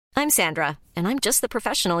I'm Sandra, and I'm just the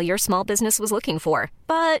professional your small business was looking for.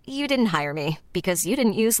 But you didn't hire me because you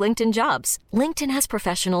didn't use LinkedIn Jobs. LinkedIn has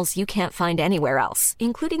professionals you can't find anywhere else,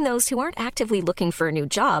 including those who aren't actively looking for a new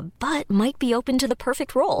job, but might be open to the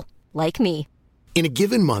perfect role, like me. In a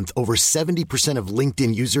given month, over 70% of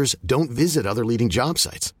LinkedIn users don't visit other leading job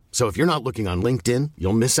sites. So if you're not looking on LinkedIn,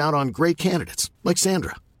 you'll miss out on great candidates like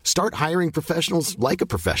Sandra. Start hiring professionals like a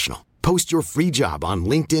professional. Post your free job on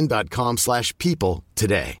linkedin.com/people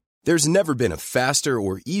today. There's never been a faster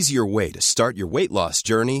or easier way to start your weight loss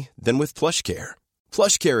journey than with PlushCare.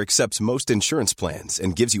 PlushCare accepts most insurance plans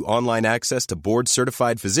and gives you online access to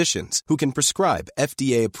board-certified physicians who can prescribe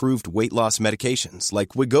FDA-approved weight loss medications like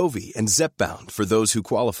Wegovy and Zepbound for those who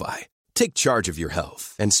qualify. Take charge of your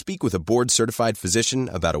health and speak with a board-certified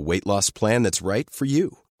physician about a weight loss plan that's right for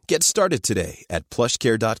you. Get started today at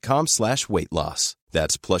plushcare.com/weight loss.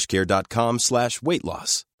 That's plushcare.com/weight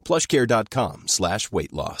loss.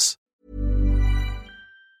 plushcare.com/weight loss.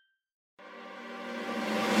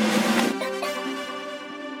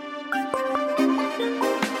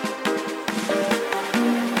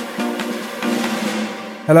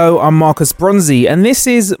 Hello, I'm Marcus Bronzy, and this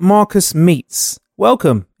is Marcus Meets.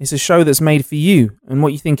 Welcome. It's a show that's made for you, and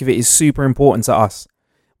what you think of it is super important to us.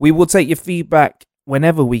 We will take your feedback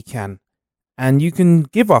whenever we can, and you can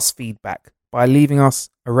give us feedback by leaving us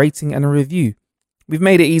a rating and a review. We've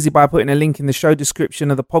made it easy by putting a link in the show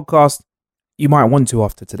description of the podcast. You might want to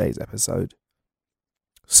after today's episode.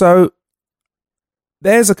 So,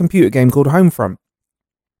 there's a computer game called Homefront.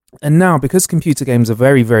 And now, because computer games are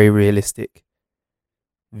very, very realistic,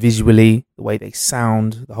 visually, the way they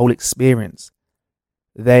sound, the whole experience,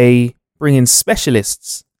 they bring in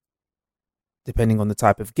specialists, depending on the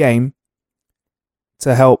type of game,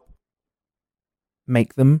 to help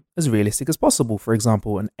make them as realistic as possible. For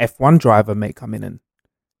example, an F1 driver may come in and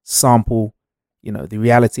sample, the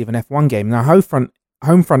reality of an F1 game. Now,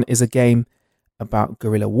 Homefront is a game about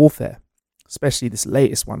guerrilla warfare, especially this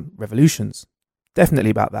latest one, Revolutions.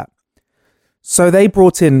 Definitely about that. So they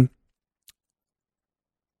brought in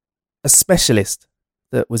a specialist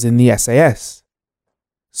that was in the SAS.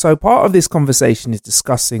 So part of this conversation is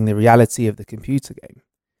discussing the reality of the computer game.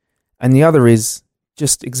 And the other is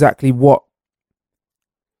just exactly what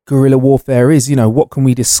guerrilla warfare is. What can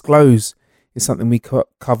we disclose is something we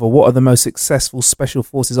cover. What are the most successful special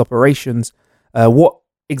forces operations? What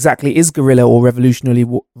exactly is guerrilla or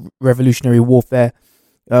revolutionary warfare?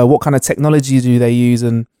 What kind of technology do they use?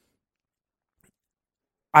 And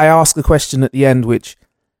I ask a question at the end, which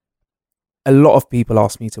a lot of people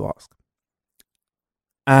ask me to ask.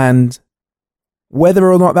 And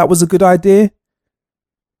whether or not that was a good idea,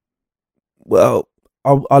 well,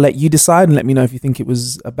 I'll let you decide and let me know if you think it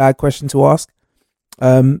was a bad question to ask.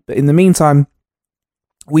 But in the meantime,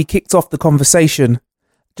 we kicked off the conversation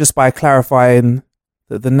just by clarifying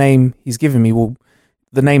that the name he's given me,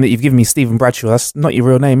 the name that you've given me, Stephen Bradshaw, that's not your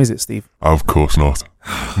real name, is it, Steve? Of course not.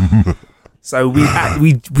 So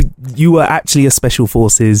you were actually a Special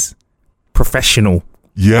Forces professional.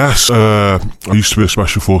 Yes, I used to be a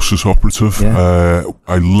Special Forces operative. Yeah.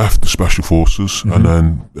 I left the Special Forces and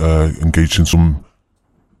then engaged in some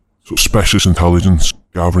sort of specialist intelligence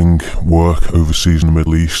gathering work overseas in the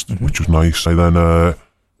Middle East, which was nice. I then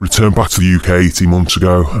returned back to the UK 18 months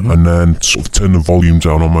ago and then sort of turned the volume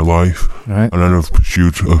down on my life. Right. And then I've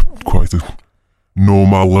pursued quite a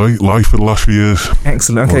normal life for the last few years.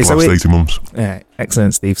 Excellent. Okay, so 18 months. Yeah,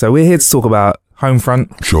 excellent, Steve. So we're here to talk about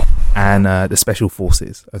Homefront. Sure. And the Special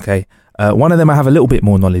Forces. Okay. One of them I have a little bit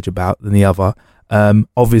more knowledge about than the other.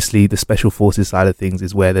 Obviously, the Special Forces side of things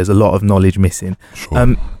is where there's a lot of knowledge missing.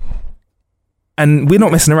 Sure. And we're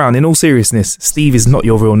not messing around. In all seriousness, Steve is not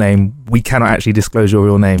your real name. We cannot actually disclose your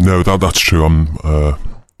real name. No, that's true.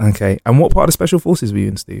 Okay. And what part of Special Forces were you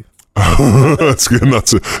in, Steve? That's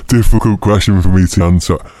a difficult question for me to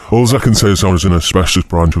answer. All I can say is I was in a specialist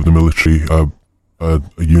branch of the military, a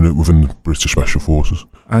unit within the British Special Forces.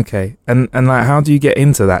 Okay. And like, how do you get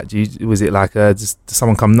into that? Was it like, does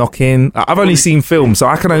someone come knocking? I've only seen films, so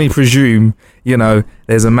I can only presume,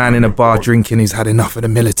 there's a man in a bar drinking who's had enough of the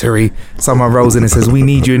military. Someone rolls in and says, we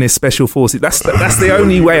need you in this Special Forces. That's the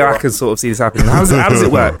only way I can sort of see this happening. How does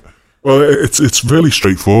it work? Well, it's really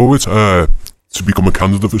straightforward. To become a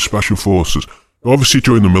candidate for Special Forces, obviously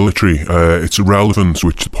during the military, it's irrelevant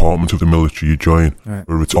which department of the military you join, right.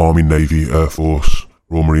 Whether it's Army, Navy, Air Force,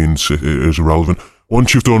 Royal Marines, it is irrelevant.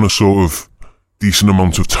 Once you've done a sort of decent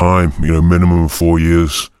amount of time, minimum of 4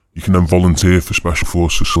 years, you can then volunteer for Special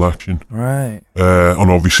Forces selection. Right. And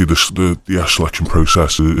obviously the selection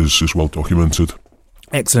process is well documented.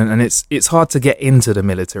 Excellent. And it's hard to get into the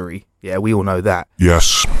military. Yeah, we all know that.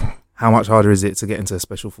 Yes. How much harder is it to get into a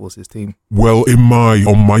Special Forces team? Well,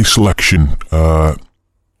 on my selection,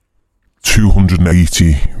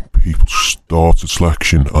 280 people started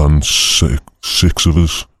selection, and six of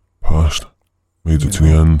us passed, made it to the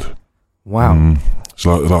end. Wow.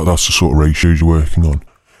 So that's the sort of ratios you're working on.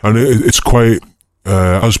 And it's quite,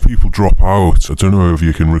 as people drop out, I don't know if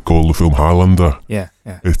you can recall the film Highlander. Yeah.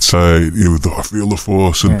 It's, I feel the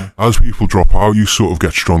force, and as people drop out, you sort of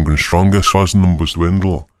get stronger and stronger. So as the numbers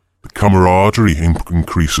dwindle, the camaraderie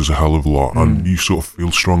increases a hell of a lot, and you sort of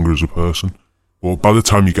feel stronger as a person. But by the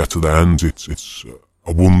time you get to the end, it's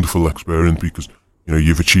a wonderful experience, because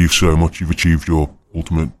you've achieved so much. You've achieved your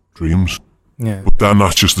ultimate dreams. Yeah. But then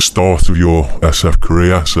that's just the start of your SF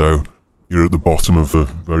career. So you're at the bottom of a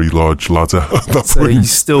very large ladder at that So point. you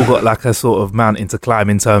still got like a sort of mountain to climb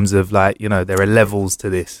in terms of like, there are levels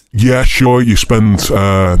to this. Yeah, sure. You spend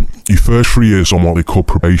your first 3 years on what they call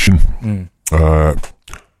probation.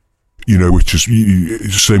 Which is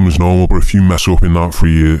the same as normal, but if you mess up in that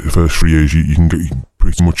first 3 years, you can get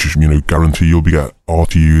pretty much, guarantee you'll be get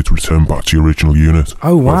RTU to return back to your original unit.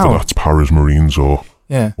 Oh, wow. Whether that's Paras, Marines, or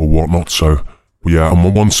whatnot. So, but yeah,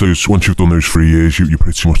 and once you've done those 3 years, you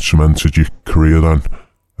pretty much cemented your career then,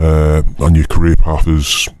 and your career path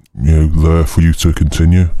is there for you to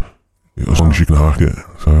continue as long as you can hack it.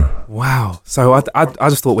 So. Wow. So I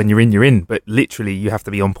just thought when you're in, but literally you have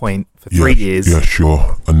to be on point for 3 years. Yeah,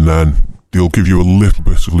 sure. And then they'll give you a little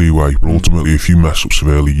bit of leeway, but ultimately if you mess up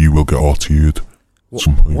severely, you will get RTU'd at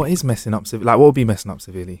some point. What is messing up severely? Like, what would be messing up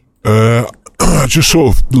severely? Just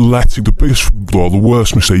sort of the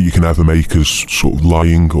worst mistake you can ever make is sort of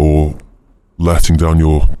lying or letting down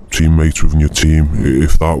your teammates within your team.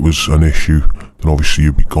 If that was an issue, then obviously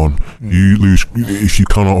you'd be gone. You lose, if you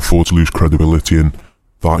cannot afford to lose credibility in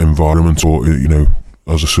that environment, or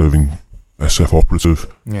as a serving SF operative.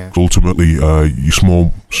 Ultimately, your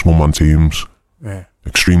small man teams,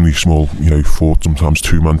 extremely small, 4 sometimes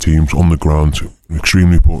 2-man teams on the ground, an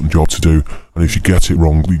extremely important job to do. And if you get it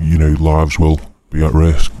wrong, lives will be at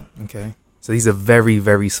risk. Okay. So these are very,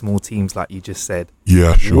 very small teams, like you just said.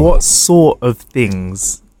 Yeah, sure. What sort of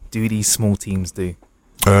things do these small teams do?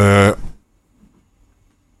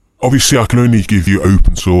 Obviously, I can only give you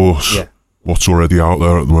open source, what's already out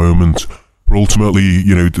there at the moment. But ultimately,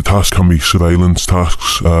 the tasks can be surveillance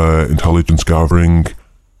tasks, intelligence gathering.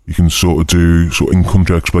 You can sort of do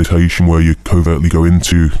in-country exploitation, where you covertly go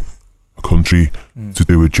into a country to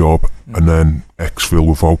do a job and then exfil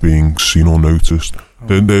without being seen or noticed.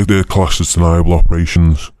 They're classed as deniable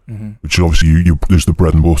operations, which is obviously there's the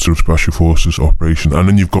bread and butter of Special Forces operation, and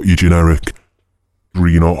then you've got your generic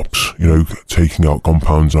green ops, taking out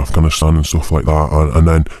compounds in Afghanistan and stuff like that, and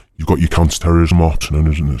then you've got your counter-terrorism ops, and then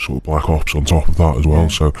there's sort of black ops on top of that as well.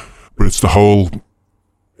 So, but it's the whole,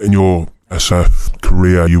 in your SF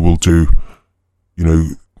career, you will do,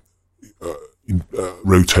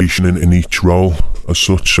 rotation in each role as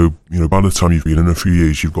such. So, by the time you've been in a few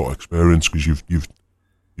years, you've got experience, because you've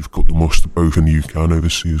got the must of both in the UK and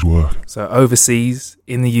overseas work. So overseas,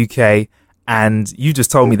 in the UK, and you just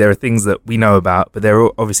told me there are things that we know about, but there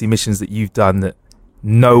are obviously missions that you've done that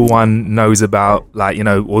no one knows about, like,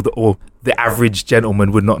 or the average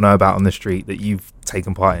gentleman would not know about on the street, that you've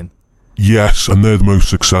taken part in. Yes, and they're the most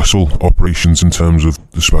successful operations in terms of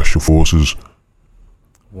the Special Forces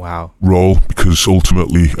role, because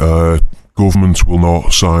ultimately governments will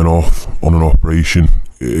not sign off on an operation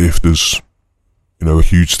if there's a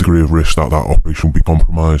huge degree of risk that operation will be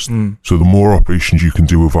compromised. So the more operations you can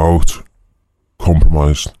do without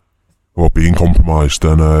compromised or being compromised,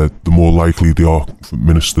 then the more likely they are for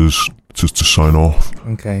ministers to sign off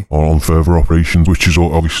on further operations, which is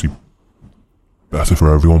obviously better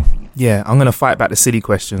for everyone. Yeah, I'm going to fight back the silly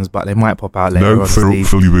questions, but they might pop out later on. No,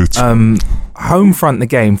 fill your boots. Homefront, the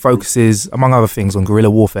game, focuses, among other things, on guerrilla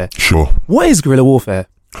warfare. Sure. What is guerrilla warfare?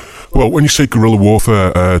 Well, when you say guerrilla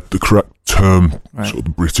warfare, the correct term, sort of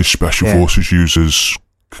the British Special Forces uses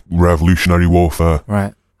revolutionary warfare.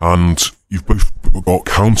 Right. And you've both got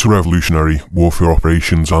counter-revolutionary warfare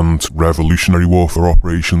operations and revolutionary warfare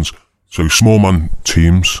operations. So small man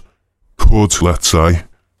teams could, let's say,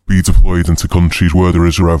 be deployed into countries where there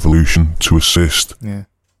is a revolution to assist the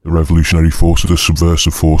revolutionary forces, the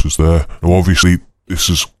subversive forces there. Now, obviously,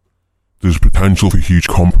 there's potential for huge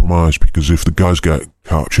compromise, because if the guys get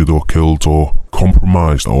captured or killed or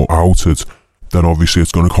compromised or outed, then obviously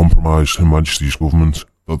it's going to compromise Her Majesty's government,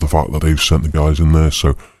 the fact that they've sent the guys in there.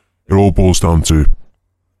 So it all boils down to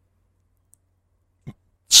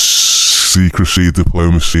secrecy,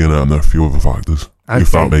 diplomacy, and a few other factors. Okay.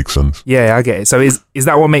 If that makes sense. Yeah, I get it. So is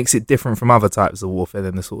that what makes it different from other types of warfare,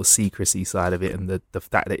 than the sort of secrecy side of it, and the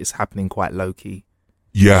fact that it's happening quite low key?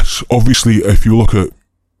 Yes, obviously, if you look at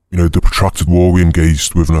the protracted war we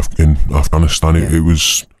engaged with in Afghanistan, it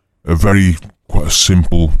was quite a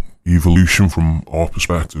simple evolution from our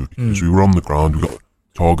perspective, because we were on the ground, we got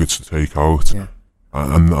targets to take out,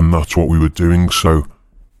 and that's what we were doing. So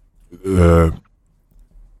there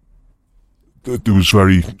was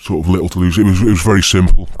very sort of little to lose. It was very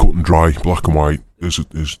simple, cut and dry, black and white. Is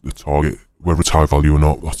the target, whether it's high value or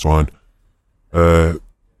not, that's fine.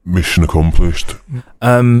 Mission accomplished.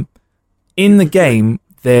 In the game,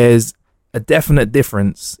 there's a definite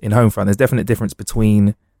difference in Homefront. There's a definite difference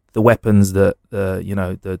between the weapons that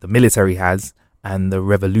the military has and the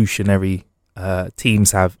revolutionary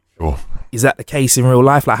teams have. Sure. Is that the case in real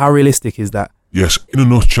life? Like, how realistic is that? Yes, in a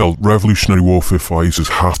nutshell, revolutionary warfare fighters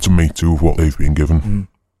have to make do with what they've been given,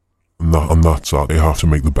 and that's that. They have to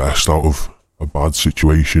make the best out of a bad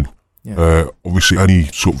situation. Yeah. Obviously, any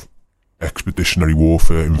sort of expeditionary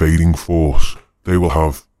warfare invading force, they will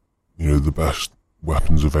have the best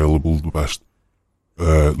weapons available, the best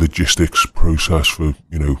logistics process for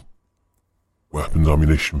weapons,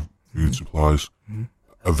 ammunition, food supplies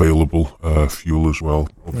available, fuel as well.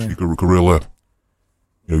 Obviously, guerrilla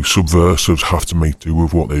subversives have to make do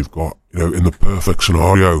with what they've got. In the perfect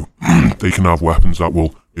scenario, they can have weapons that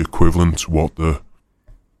will be equivalent to what the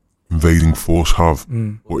invading force have,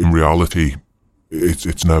 but in reality,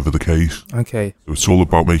 it's never the case. Okay. So it's all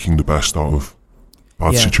about making the best out of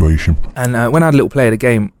a bad situation. And when I had a little play of the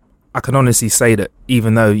game, I can honestly say that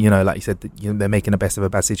even though, like you said, that, they're making the best of a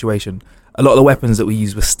bad situation, a lot of the weapons that we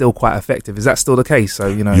use were still quite effective. Is that still the case? So,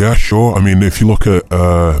 Yeah, sure. I mean, if you look at,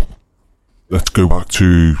 let's go back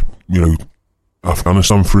to,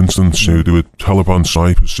 Afghanistan, for instance, there were Taliban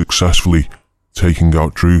snipers successfully taking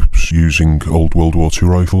out troops using old World War II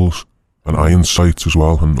rifles and iron sights as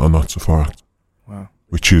well, and that's a fact. Wow.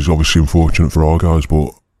 Which is obviously unfortunate for our guys,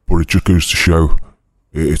 but it just goes to show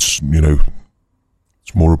it's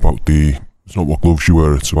it's more about it's not what gloves you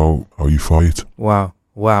wear, it's about how you fight. Wow.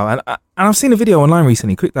 And I've seen a video online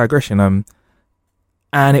recently, quick digression,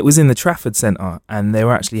 and it was in the Trafford Centre, and they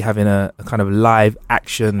were actually having a kind of live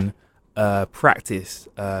action practice,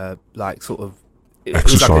 like sort of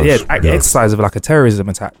exercise. It was like exercise of like a terrorism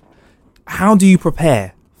attack. How do you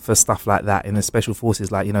prepare for stuff like that in the special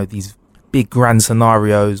forces? Like, these big grand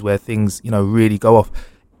scenarios where things, really go off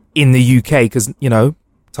in the UK, because,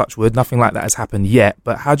 touch wood, nothing like that has happened yet.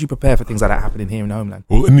 But how do you prepare for things like that happening here in the homeland?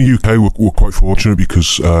 Well, in the UK, we're quite fortunate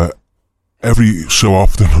because every so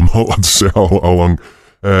often, I'm not allowed to say how long,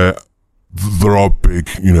 there are big,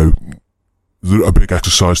 a big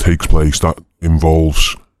exercise takes place that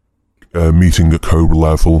involves meeting at Cobra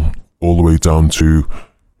level all the way down to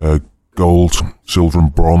gold, silver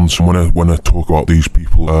and bronze. And when I talk about these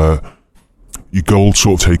people, your gold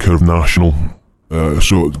sort of take care of national,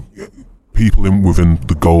 sort of people within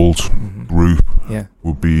the gold group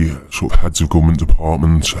would be sort of heads of government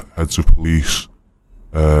departments, heads of police,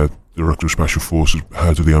 director of special forces,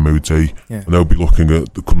 head of the MOD, and they'll be looking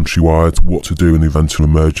at the countrywide, what to do in the event of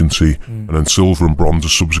emergency. And then silver and bronze are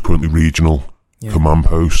subsequently regional command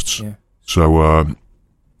posts. So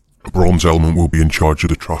bronze element will be in charge of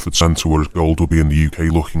the Trafford Centre, whereas gold will be in the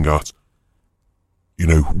UK looking at,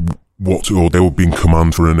 or they will be in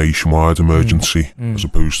command for a nationwide emergency as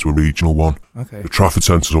opposed to a regional one. Okay. The Trafford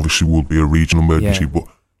Centres obviously will be a regional emergency, but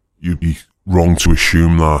you'd be wrong to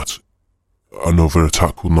assume that another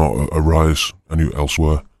attack will not arise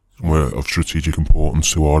elsewhere, somewhere of strategic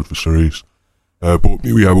importance to our adversaries. But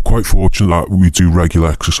we're quite fortunate that we do regular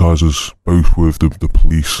exercises, both with the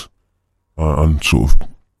police and sort of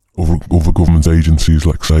other government agencies,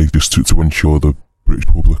 like say, just to ensure the British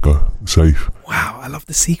public are safe. Wow, I love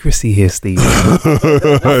the secrecy here, Steve. I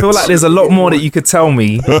feel like there's a lot more that you could tell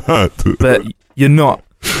me, but you're not.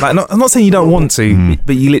 Like, I'm not saying you don't want to,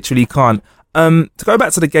 but you literally can't. To go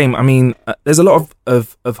back to the game, I mean, there's a lot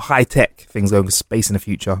of high-tech things going with space in the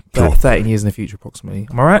future. Sure. 13 years in the future, approximately.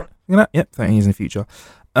 Am I right? Yep, 13 years in the future.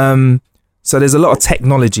 So there's a lot of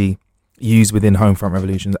technology used within Homefront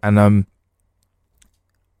Revolutions, and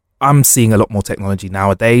I'm seeing a lot more technology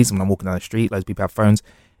nowadays. When I'm walking down the street, loads of people have phones.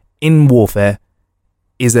 In warfare,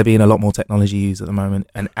 is there being a lot more technology used at the moment?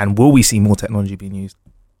 And will we see more technology being used?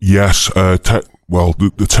 Yes.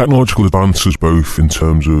 The technological advances, both in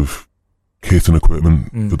terms of kit and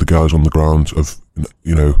equipment for the guys on the ground,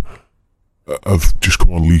 have just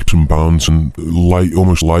come on leaps and bounds and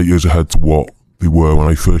almost light years ahead to what they were when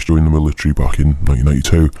I first joined the military back in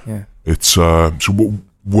 1992. Yeah. It's so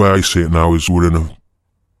where I see it now is we're in a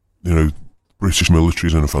British military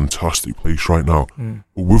is in a fantastic place right now.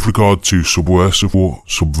 But with regard to subversive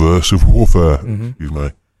warfare, excuse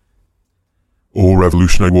me, or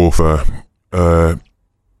revolutionary warfare,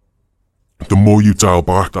 the more you dial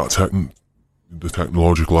back the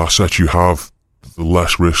technological assets you have, the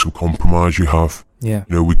less risk of compromise you have. Yeah.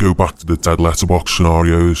 You know, we go back to the dead letterbox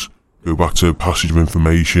scenarios, go back to passage of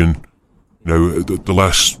information. You know, the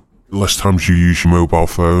less times you use your mobile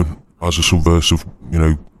phone as a subversive, you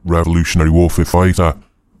know, revolutionary warfare fighter,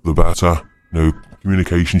 the better. You know,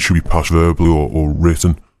 communication should be passed verbally or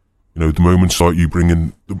written. You know, the moment start you bring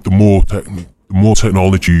in the more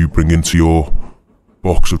technology you bring into your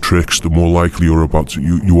box of tricks, the more likely you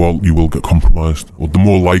will get compromised, or the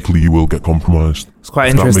more likely you will get compromised. It's quite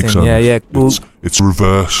interesting. Yeah. Well, it's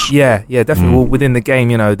reverse. Yeah, definitely. Well, within the game,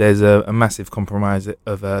 you know, there's a massive compromise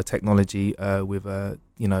of technology with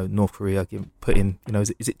you know, North Korea putting, you know,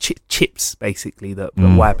 is it chips basically that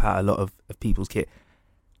wipe out a lot of people's kit.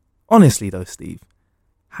 Honestly, though, Steve,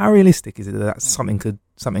 how realistic is it that something could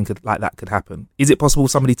like that could happen? Is it possible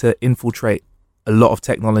somebody to infiltrate a lot of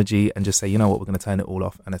technology and just say, you know what, we're going to turn it all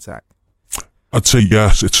off and attack? I'd say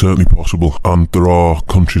yes, it's certainly possible, and there are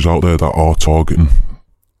countries out there that are targeting,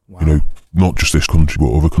 you know, not just this country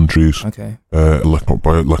but other countries. Okay.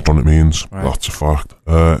 By electronic means, right. That's a fact.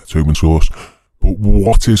 It's open source. But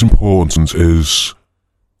what is important is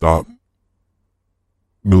that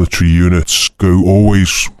military units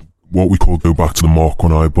always what we call go back to the Mark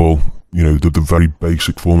 1 eyeball. You know, the very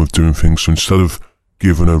basic form of doing things. So instead of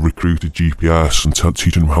giving a recruit a GPS and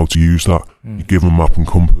teaching him how to use that, you give him a map and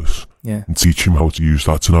compass and teach him how to use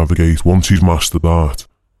that to navigate. Once he's mastered that,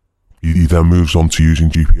 he then moves on to using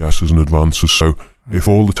GPS and advances. So if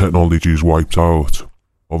all the technology is wiped out,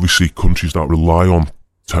 obviously countries that rely on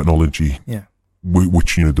technology,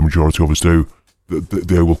 which, you know, the majority of us do,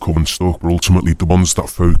 they will come unstuck. But ultimately, the ones that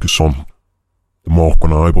focus on the Mark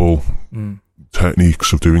 1 eyeball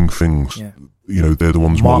techniques of doing things, you know, they're the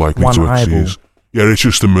ones more likely to exceed. Yeah, it's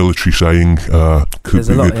just a military saying. There's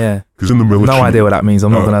a lot, because in the military, no idea what that means.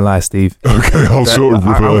 I'm not going to lie, Steve. Okay, I'll sort of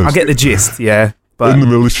reverse. I get the gist, but in the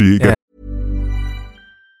military,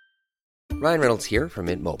 Ryan Reynolds here from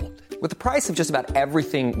Mint Mobile. With the price of just about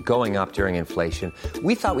everything going up during inflation,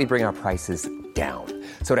 we thought we'd bring our prices down.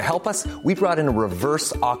 So to help us, we brought in a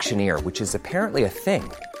reverse auctioneer, which is apparently a thing.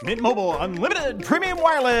 Mint Mobile Unlimited Premium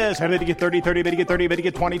Wireless. How to get 30, 30, bit to get 30, bit to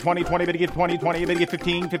get 20, 20, 20, bit to get 20, 20, bit to get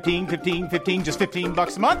 15, 15, 15, 15, just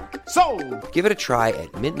 $15 a month? Sold! Give it a try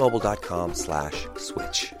at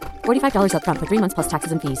mintmobile.com/switch. $45 up front for 3 months plus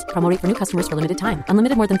taxes and fees. Promo rate for new customers for limited time.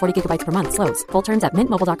 Unlimited more than 40 gigabytes per month. Slows full terms at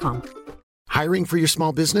mintmobile.com. Hiring for your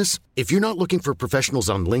small business? If you're not looking for professionals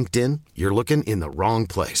on LinkedIn, you're looking in the wrong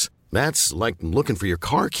place. That's like looking for your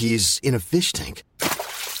car keys in a fish tank.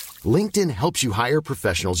 LinkedIn helps you hire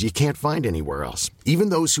professionals you can't find anywhere else, even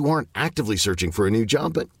those who aren't actively searching for a new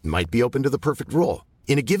job but might be open to the perfect role.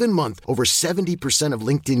 In a given month, over 70% of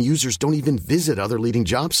LinkedIn users don't even visit other leading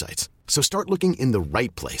job sites. So start looking in the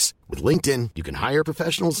right place. With LinkedIn, you can hire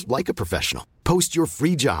professionals like a professional. Post your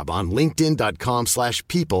free job on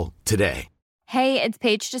linkedin.com/people today. Hey, it's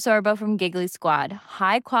Paige DeSorbo from Giggly Squad.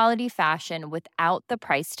 High quality fashion without the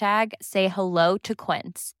price tag. Say hello to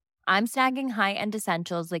Quince. I'm snagging high-end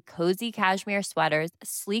essentials like cozy cashmere sweaters,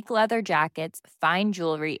 sleek leather jackets, fine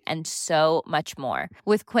jewelry, and so much more.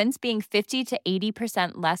 With Quince being 50 to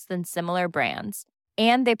 80% less than similar brands.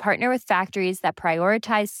 And they partner with factories that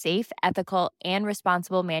prioritize safe, ethical, and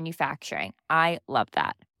responsible manufacturing. I love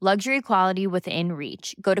that. Luxury quality within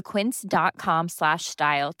reach. Go to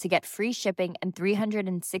quince.com/style to get free shipping and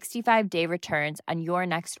 365-day returns on your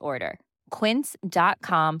next order.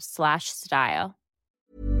 Quince.com/style.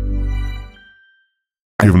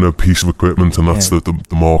 Given a piece of equipment, and that's the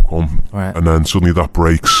Mark 1, and then suddenly that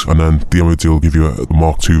breaks, and then the MOD will give you the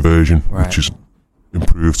Mark 2 version, which is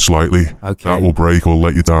improved slightly. That will break or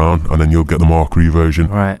let you down, and then you'll get the Mark 3 version,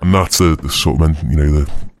 and that's the sort of, you know, the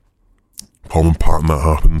common pattern that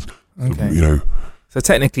happens. You know, so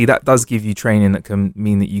technically that does give you training that can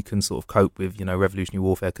mean that you can sort of cope with, you know, revolutionary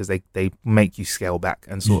warfare, because they make you scale back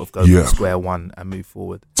and sort of go from square one and move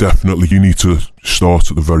forward. Definitely, you need to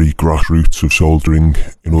start at the very grassroots of soldering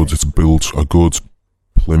in order to build a good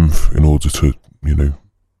plinth in order to, you know,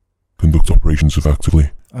 conduct operations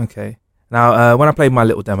effectively. Okay. Now, when I played my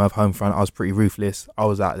little demo of Homefront, I was pretty ruthless. I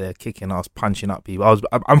was out there kicking, I was punching up people.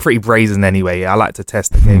 I'm pretty brazen anyway. I like to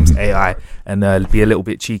test the game's AI and be a little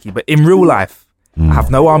bit cheeky. But in real life, I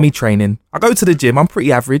have no army training. I go to the gym. I'm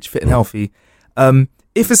pretty average, fit and healthy.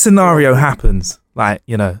 If a scenario happens, like,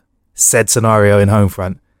 you know, said scenario in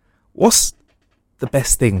Homefront, what's the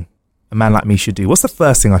best thing a man like me should do? What's the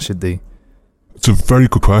first thing I should do? It's a very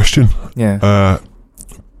good question. Yeah.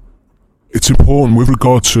 It's important with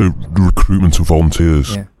regard to the recruitment of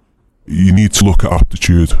volunteers. You need to look at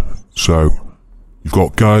aptitude. So you've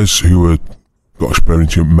got guys who are got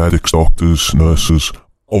experience, medics, doctors, nurses.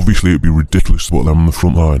 Obviously, it'd be ridiculous to put them on the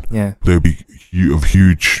front line. Yeah. They'd be of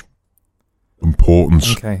huge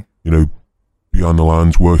importance. Okay. Behind the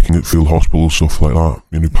lines, working at field hospitals, stuff like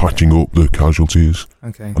that. Patching up the casualties.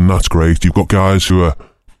 Okay. And that's great. You've got guys who are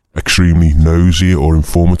extremely nosy or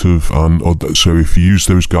informative, and so if you use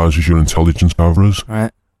those guys as your intelligence gatherers,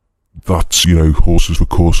 right, that's horses for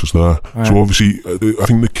courses there. Right. So obviously, I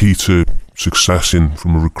think the key to success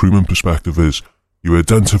from a recruitment perspective is you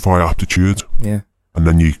identify aptitude, and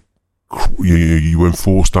then you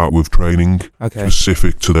enforce that with training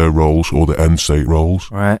specific to their roles or the end state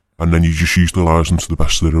roles, right, and then you just utilise them to the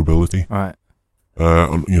best of their ability, right.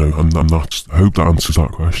 And that's. I hope that answers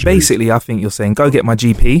that question. Basically, I think you're saying go get my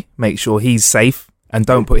GP, make sure he's safe, and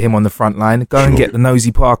don't put him on the front line. Go and get the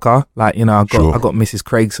nosy Parker. I got Mrs.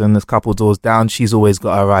 Craigson. There's a couple doors down. She's always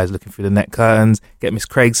got her eyes looking through the net curtains. Get Miss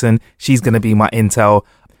Craigson. She's going to be my intel.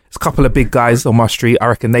 There's a couple of big guys on my street. I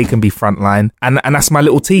reckon they can be front line, and that's my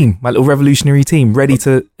little team, my little revolutionary team, ready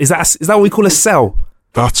to. Is that what we call a cell?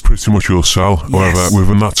 That's pretty much your cell. Yes. However,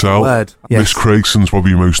 within that cell, Miss Craigson's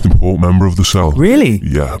probably the most important member of the cell. Really?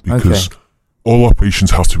 Yeah, because all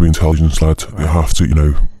operations have to be intelligence-led. Right. You have to,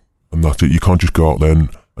 and that's it. You can't just go out there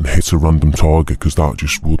and hit a random target, because that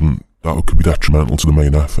could be detrimental to the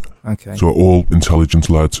main effort. Okay. So all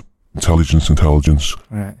intelligence-led, intelligence.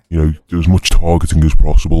 Right. Do as much targeting as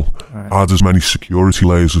possible. Right. Add as many security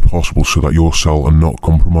layers as possible so that your cell are not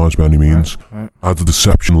compromised by any means. Right. Add the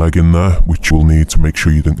deception leg in there, which you'll need to make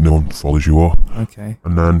sure no one follows you up. Okay.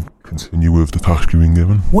 And then continue with the task you've been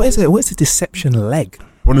given. What is it? What's the deception leg?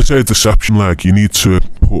 When I say deception leg, you need to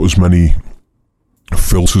put as many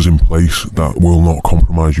filters in place that will not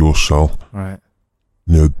compromise your cell. Right.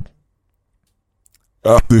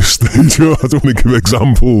 At this stage, I don't want to give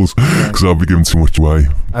examples because I'll be giving too much away.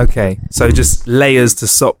 Okay, so just layers to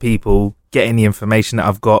stop people getting the information that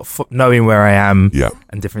I've got, knowing where I am,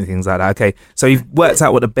 and different things like that. Okay, so you've worked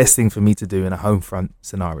out what the best thing for me to do in a home front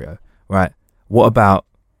scenario, right? What about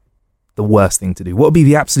the worst thing to do? What would be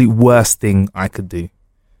the absolute worst thing I could do?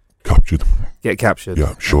 Captured. Get captured?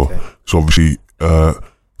 Yeah, sure. Okay. So obviously,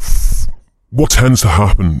 what tends to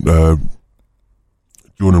happen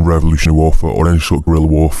during revolutionary warfare or any sort of guerrilla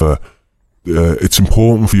warfare, it's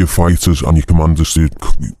important for your fighters and your commanders to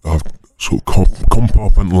have sort of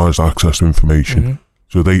compartmentalised access to information,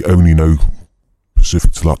 so they only know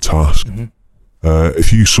specific to that task.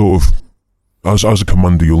 If you sort of, as a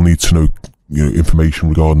commander, you'll need to know information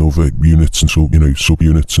regarding other units and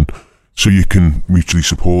subunits, and so you can mutually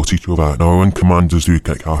support each other. Now, when commanders do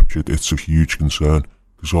get captured, it's a huge concern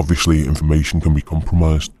because obviously information can be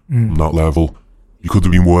compromised on that level. You could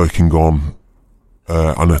have been working on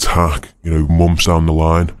an attack, months down the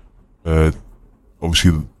line.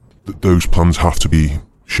 Obviously, those plans have to be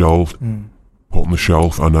shelved, put on the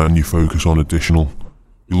shelf, and then you focus on additional.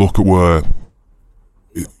 You look at where,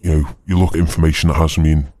 you look at information that hasn't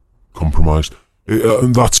been compromised.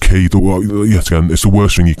 And that's key. Yet again, it's the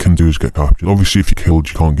worst thing you can do is get captured. Obviously, if you're killed,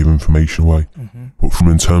 you can't give information away. But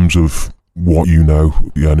in terms of what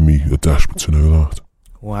the enemy are desperate to know that.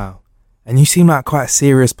 Wow. And you seem like quite a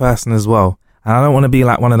serious person as well. And I don't want to be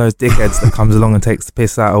like one of those dickheads that comes along and takes the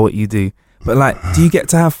piss out of what you do. But do you get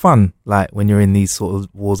to have fun, when you're in these sort of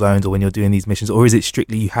war zones or when you're doing these missions? Or is it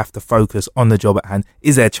strictly you have to focus on the job at hand?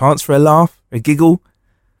 Is there a chance for a laugh, a giggle?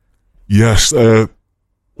 Yes.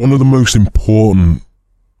 One of the most important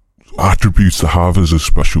attributes to have as a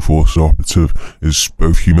Special Forces operative is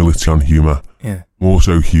both humility and humour. Yeah. More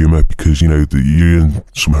so humour because, you're in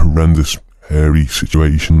some horrendous, hairy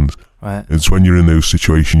situations. Right. It's when you're in those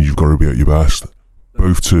situations you've got to be at your best,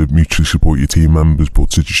 both to mutually support your team members, but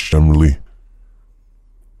to just generally,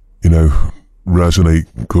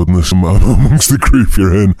 resonate goodness amongst the group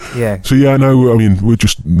you're in. Yeah. So we're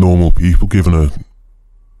just normal people given a,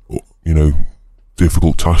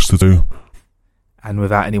 difficult task to do. And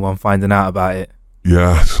without anyone finding out about it.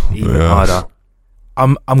 Yes. Even harder.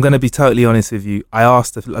 I'm going to be totally honest with you. I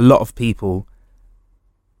asked a lot of people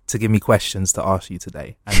to give me questions to ask you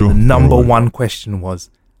today. And the number one question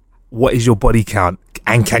was, what is your body count?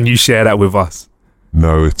 And can you share that with us?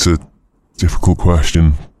 No, it's a difficult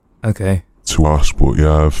question to ask, but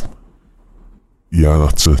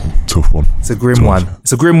that's a tough one. It's a grim one.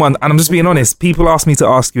 It's a grim one. And I'm just being honest. People asked me to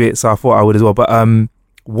ask you it, so I thought I would as well. But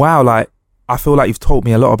wow, I feel like you've taught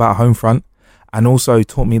me a lot about Homefront and also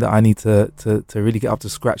taught me that I need to really get up to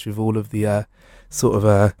scratch with all of the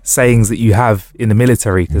sayings that you have in the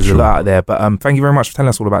military, because there's a lot out there. But thank you very much for telling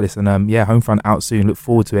us all about this. And Homefront out soon. Look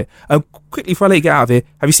forward to it. Quickly, before I let you get out of here,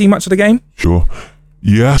 have you seen much of the game? Sure.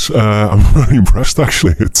 Yes, I'm very impressed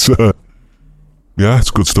actually. It's Yeah,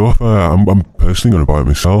 it's good stuff. I'm personally going to buy it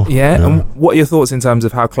myself. Yeah. And what are your thoughts in terms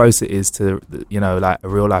of how close it is to, like a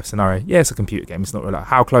real life scenario? Yeah, it's a computer game. It's not real life.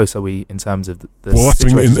 How close are we in terms of the Well, I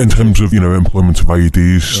think in terms of, employment of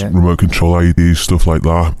IEDs, remote control IEDs, stuff like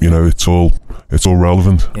that, it's all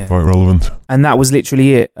relevant, quite relevant. And that was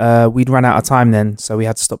literally it. We'd run out of time then, so we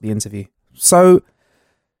had to stop the interview. So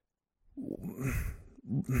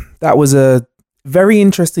that was a very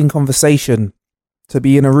interesting conversation, to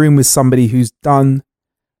be in a room with somebody who's done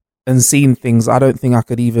and seen things I don't think I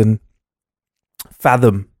could even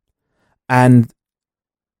fathom. And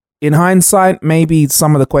in hindsight, maybe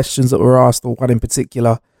some of the questions that were asked, or one in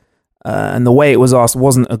particular, and the way it was asked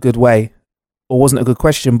wasn't a good way, or wasn't a good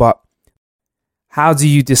question. But how do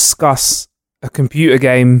you discuss a computer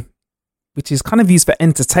game which is kind of used for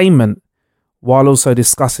entertainment while also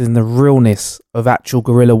discussing the realness of actual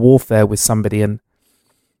guerrilla warfare with somebody, and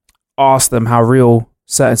ask them how real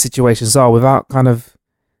certain situations are without kind of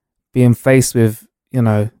being faced with,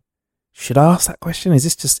 should I ask that question? Is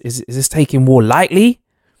this just, is this taking war lightly?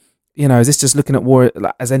 Is this just looking at war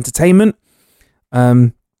as entertainment?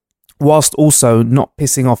 Whilst also not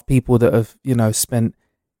pissing off people that have, spent,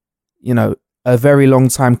 a very long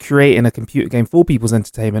time creating a computer game for people's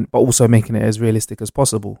entertainment, but also making it as realistic as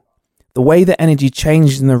possible. The way the energy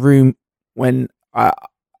changed in the room when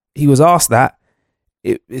he was asked that,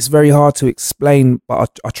 it's very hard to explain,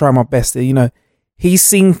 but I try my best. He's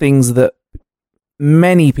seen things that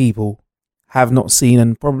many people have not seen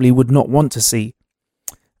and probably would not want to see.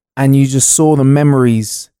 And you just saw the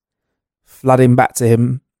memories flooding back to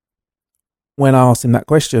him when I asked him that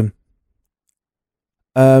question.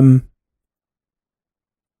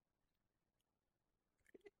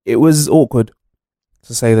 It was awkward,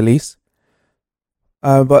 to say the least.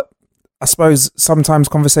 But I suppose sometimes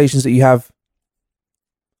conversations that you have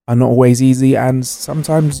are not always easy, and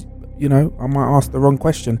sometimes, I might ask the wrong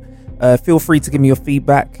question. Feel free to give me your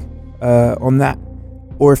feedback on that,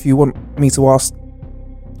 or if you want me to ask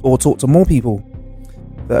or talk to more people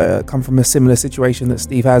that come from a similar situation that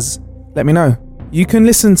Steve has, let me know. You can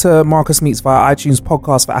listen to Marcus Meets via iTunes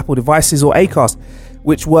podcast for Apple devices, or Acast,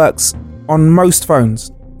 which works on most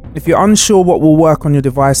phones. If you're unsure what will work on your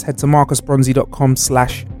device, head to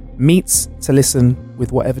marcusbronzy.com/meets to listen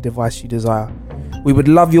with whatever device you desire. We would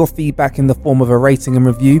love your feedback in the form of a rating and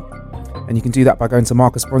review, and you can do that by going to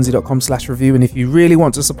marcusbronzy.com/review. And if you really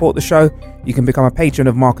want to support the show, you can become a patron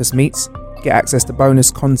of Marcus Meets, get access to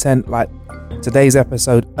bonus content like today's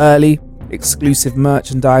episode early, exclusive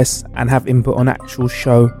merchandise, and have input on actual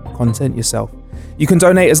show content yourself. You can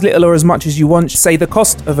donate as little or as much as you want, say the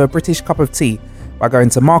cost of a British cup of tea, by going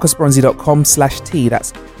to marcusbronzy.com/tea.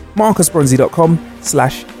 That's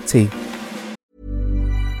marcusbronzy.com/tea.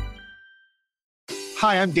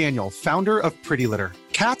 Hi, I'm Daniel, founder of Pretty Litter.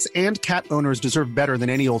 Cats and cat owners deserve better than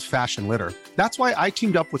any old-fashioned litter. That's why I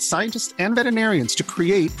teamed up with scientists and veterinarians to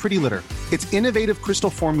create Pretty Litter. Its innovative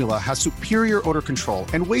crystal formula has superior odor control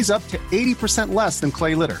and weighs up to 80% less than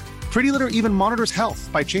clay litter. Pretty Litter even monitors health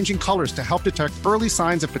by changing colors to help detect early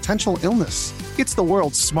signs of potential illness. It's the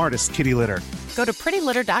world's smartest kitty litter. Go to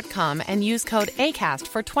prettylitter.com and use code ACAST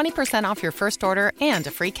for 20% off your first order and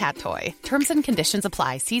a free cat toy. Terms and conditions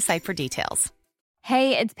apply. See site for details.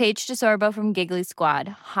 Hey, it's Paige DeSorbo from Giggly Squad.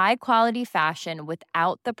 High quality fashion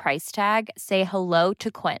without the price tag. Say hello to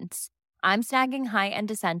Quince. I'm snagging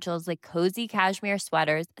high-end essentials like cozy cashmere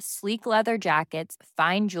sweaters, sleek leather jackets,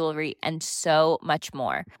 fine jewelry, and so much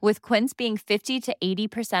more. With Quince being 50 to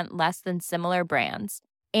 80% less than similar brands.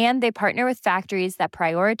 And they partner with factories that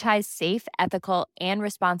prioritize safe, ethical, and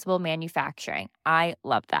responsible manufacturing. I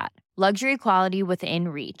love that. Luxury quality within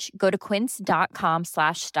reach. Go to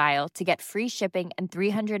quince.com/style to get free shipping and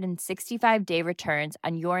 365-day returns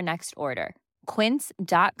on your next order.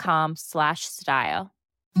 Quince.com/style.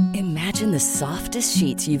 Imagine the softest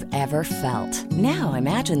sheets you've ever felt. Now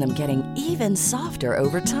imagine them getting even softer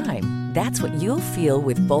over time. That's what you'll feel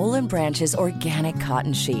with Boll & Branch's organic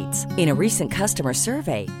cotton sheets. In a recent customer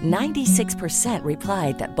survey, 96%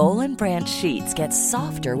 replied that Boll & Branch sheets get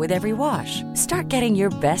softer with every wash. Start getting your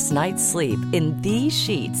best night's sleep in these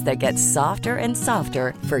sheets that get softer and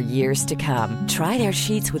softer for years to come. Try their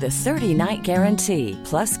sheets with a 30-night guarantee.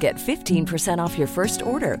 Plus, get 15% off your first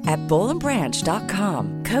order at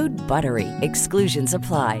bollandbranch.com. Code BUTTERY. Exclusions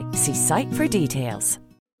apply. See site for details.